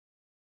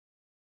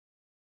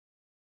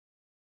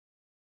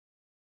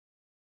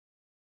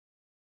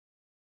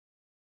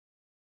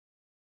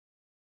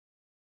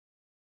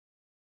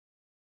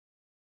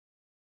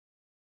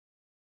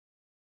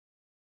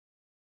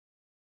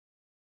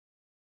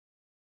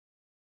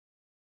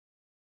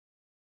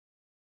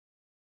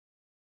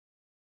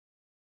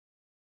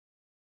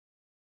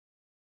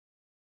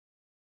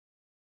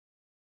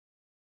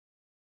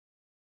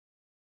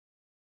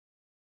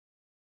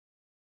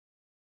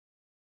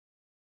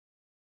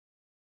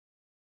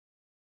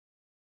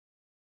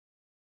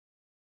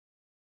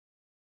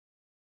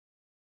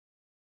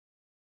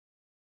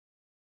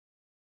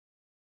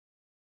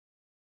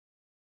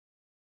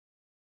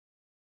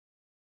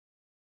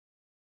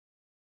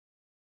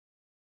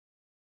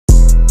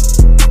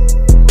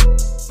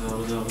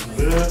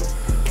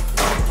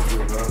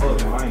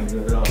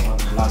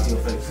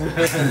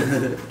Hey,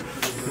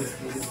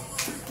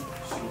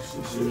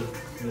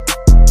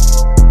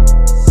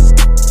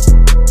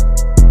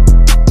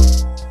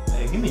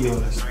 give me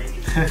yours.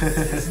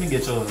 Let me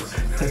get yours.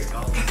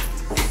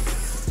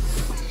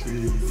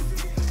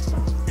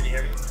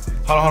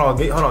 Hold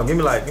on. Give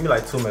me like 2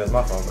 minutes.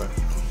 My phone, bro.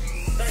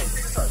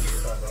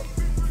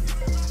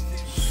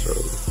 So,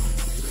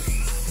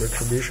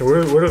 Retribution.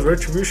 What does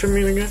Retribution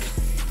mean again?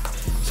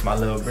 It's my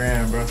little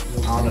brand, bro. I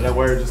don't know, that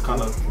word just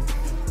kind of,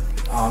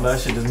 I don't know, that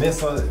shit just meant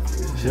something. It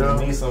just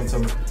means something to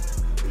me.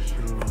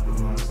 You know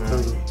what I'm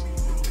saying?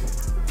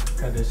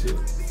 Had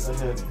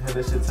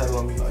that shit tatted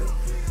on me like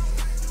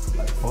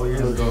 4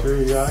 years ago.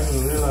 Sure, yeah, I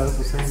didn't realize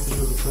it's the same thing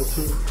as a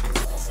tattoo.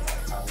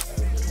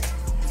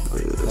 Oh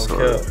yeah, that's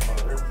Okay. hard.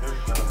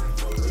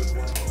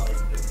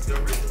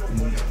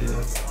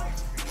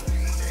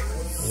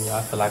 Yeah, I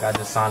feel like I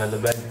just signed the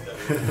baby.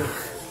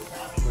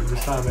 We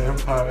just signed the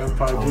Empire. I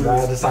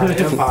just signed the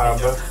Empire,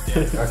 bro.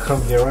 I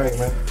come get right,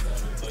 man.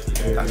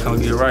 I come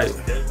get right.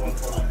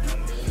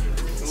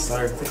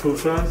 Sorry, cool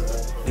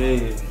size?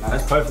 Yeah. Nah,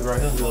 that's perfect right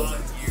here, though.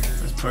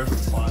 That's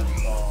perfect.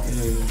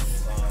 Yeah.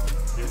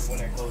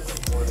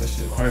 That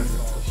shit perfect.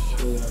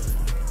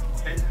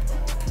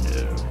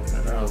 Yeah,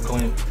 that was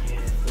clean.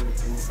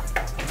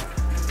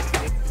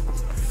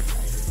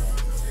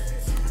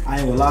 I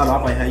ain't gonna lie though, I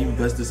might have you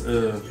bust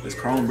this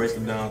chrome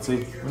bracelet down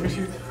too. Let me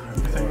see.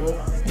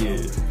 Yeah.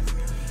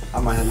 I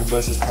might have you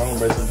bust this chrome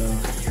bracelet down.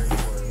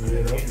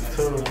 Yeah, that was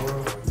tough, bro.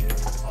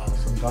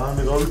 Some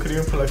diamonds. Or we could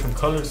even put like some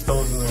colored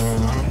stones in there.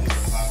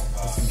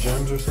 Some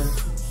gems or something.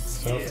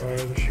 Sapphire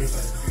and shit.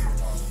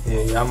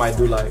 Yeah, I might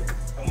do like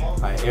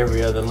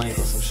every other link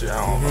or some shit.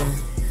 I don't know.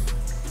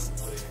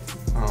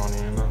 I don't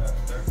even know.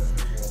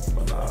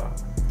 But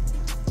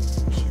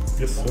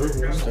Yes, sir.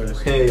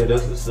 yeah,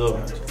 that's the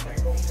silver.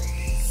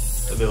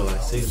 That bill was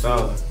like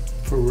 6,000.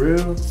 For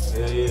real?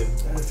 Yeah.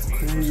 That's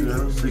crazy.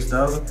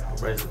 6,000?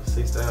 Bracelet,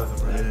 6,000,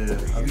 bro. Yeah.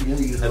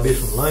 That bitch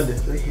from London.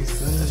 That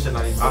shit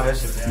not even out. That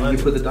shit from London.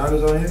 You put the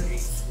diamonds on here?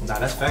 Nah,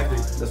 that's factory.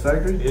 That's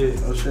factory?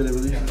 Yeah. Oh shit, they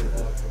released it.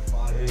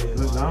 Yeah.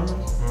 Those diamonds?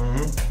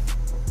 Mm-hmm.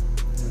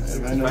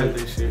 I know.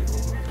 Factory shit.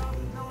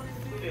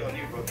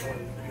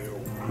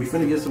 We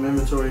finna get some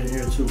inventory in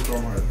here too,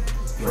 Walmart.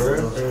 For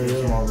real?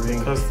 Some more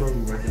rings.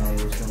 Custom. We're working on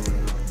those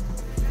somewhere.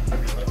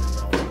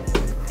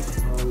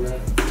 All that.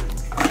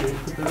 Okay,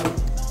 put that up.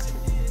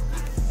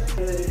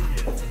 Hey,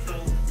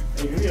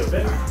 give me a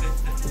bet.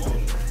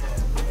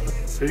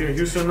 So you in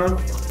Houston now?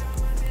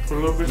 For a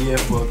little bit? Yeah,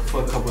 for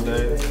a couple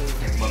days.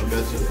 About to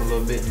bet you for a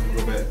little bit and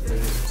go back to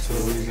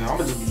Louisiana. I'm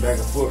gonna just be back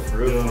and forth for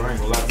real. I ain't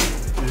gonna lie to you.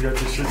 You got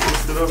your shit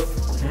twisted up?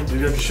 You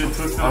got your shit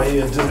twisted up? Oh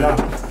yeah, just got.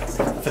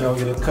 Finna go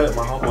get a cut.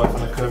 My homeboy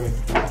finna cut me.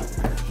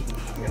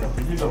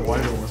 You the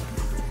whiter one.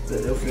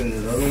 They'll fit in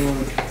another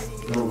one.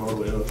 No, all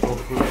the way up. Oh,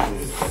 cool.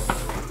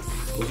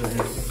 What's your hand?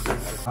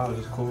 I was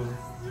just cool.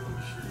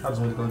 I just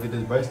went to go get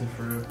this bracelet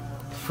for real.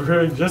 For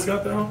real, you just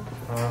got that one?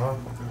 Uh-huh.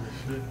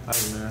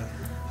 Hey man.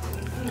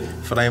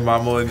 If it ain't my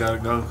boy, gotta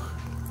go.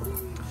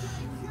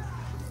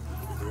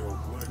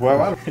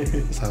 Well,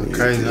 it's crazy.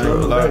 I ain't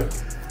gonna lie.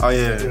 Oh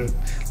yeah.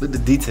 Look at the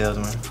details,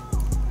 man.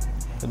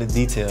 Look at the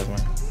details,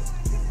 man.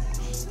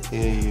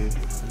 Yeah.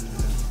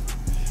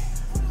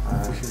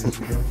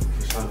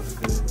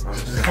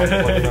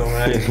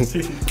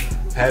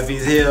 Happy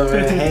as hell,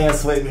 man. Hands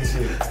sweating and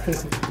shit.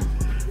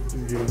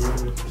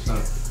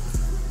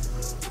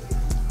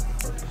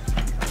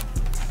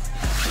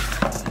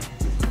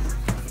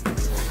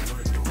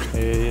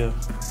 Yeah.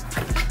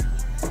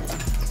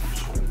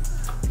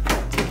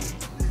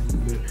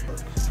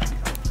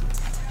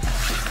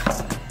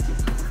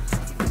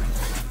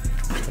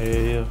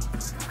 Yeah.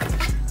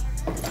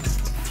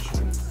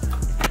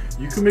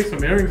 You can make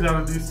some earrings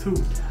out of these too.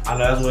 I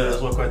know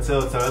that's what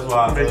Cartel tell. That's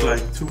why I make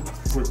like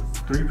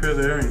 3 pairs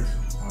of earrings.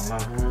 I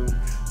don't know.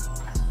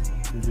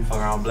 Fuck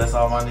around, bless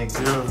all my niggas.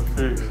 Yeah,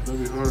 hey, that'd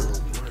be hard.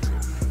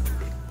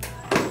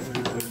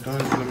 If it's done,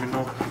 just let me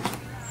know.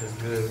 It's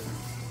good.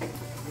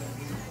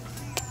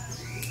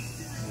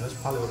 Yeah, that's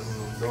probably what I'm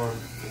doing.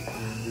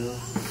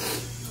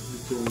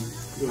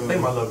 I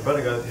think my little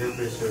brother got his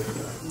bitch shit.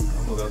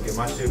 I'm gonna go get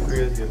my shit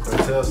Chris, get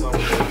Cartel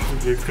something.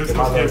 Get Christmas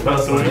My little gift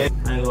brother out the way. I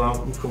ain't gonna lie,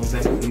 I'm coming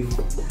back with you.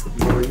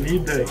 You already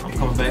need that. I'm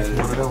coming back for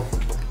one of them.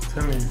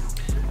 Tell me.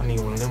 I need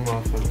one of them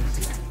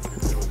motherfuckers.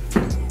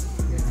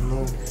 No.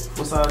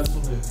 What size is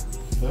this?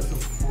 That's a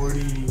 40.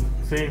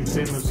 Same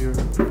as your.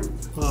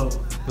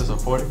 This a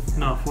 40?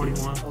 No,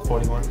 41.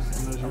 41.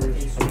 Same as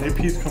yours.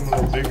 APs come a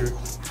little bigger.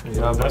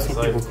 Yeah, That's what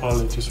people call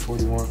it, just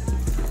 41.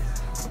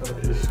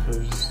 Just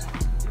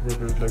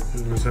because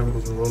it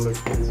resembles a Rolex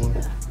 41.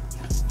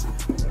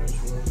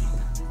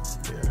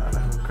 Yeah,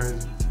 that's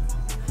crazy.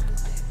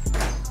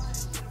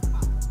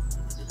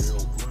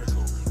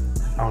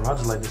 I don't know, I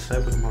just like the shape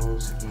of them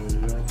hoes.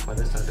 Like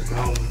this type of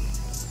ground.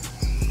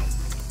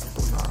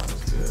 Nah,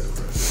 that's good,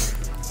 bro.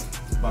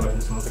 About to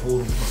get some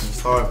food, some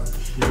starving.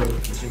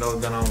 You know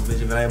what's going on,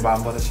 bitch. If it ain't about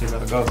mother shit,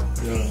 gotta go.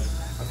 Yeah.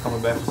 I'm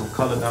coming back with some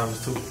color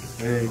diamonds too.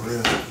 Hey,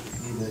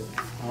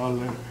 yeah. All in.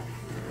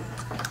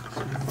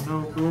 No,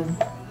 bro.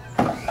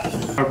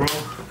 Alright, bro.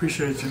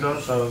 Appreciate you, though.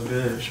 That was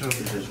good. Sure.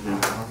 Appreciate you,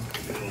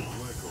 man.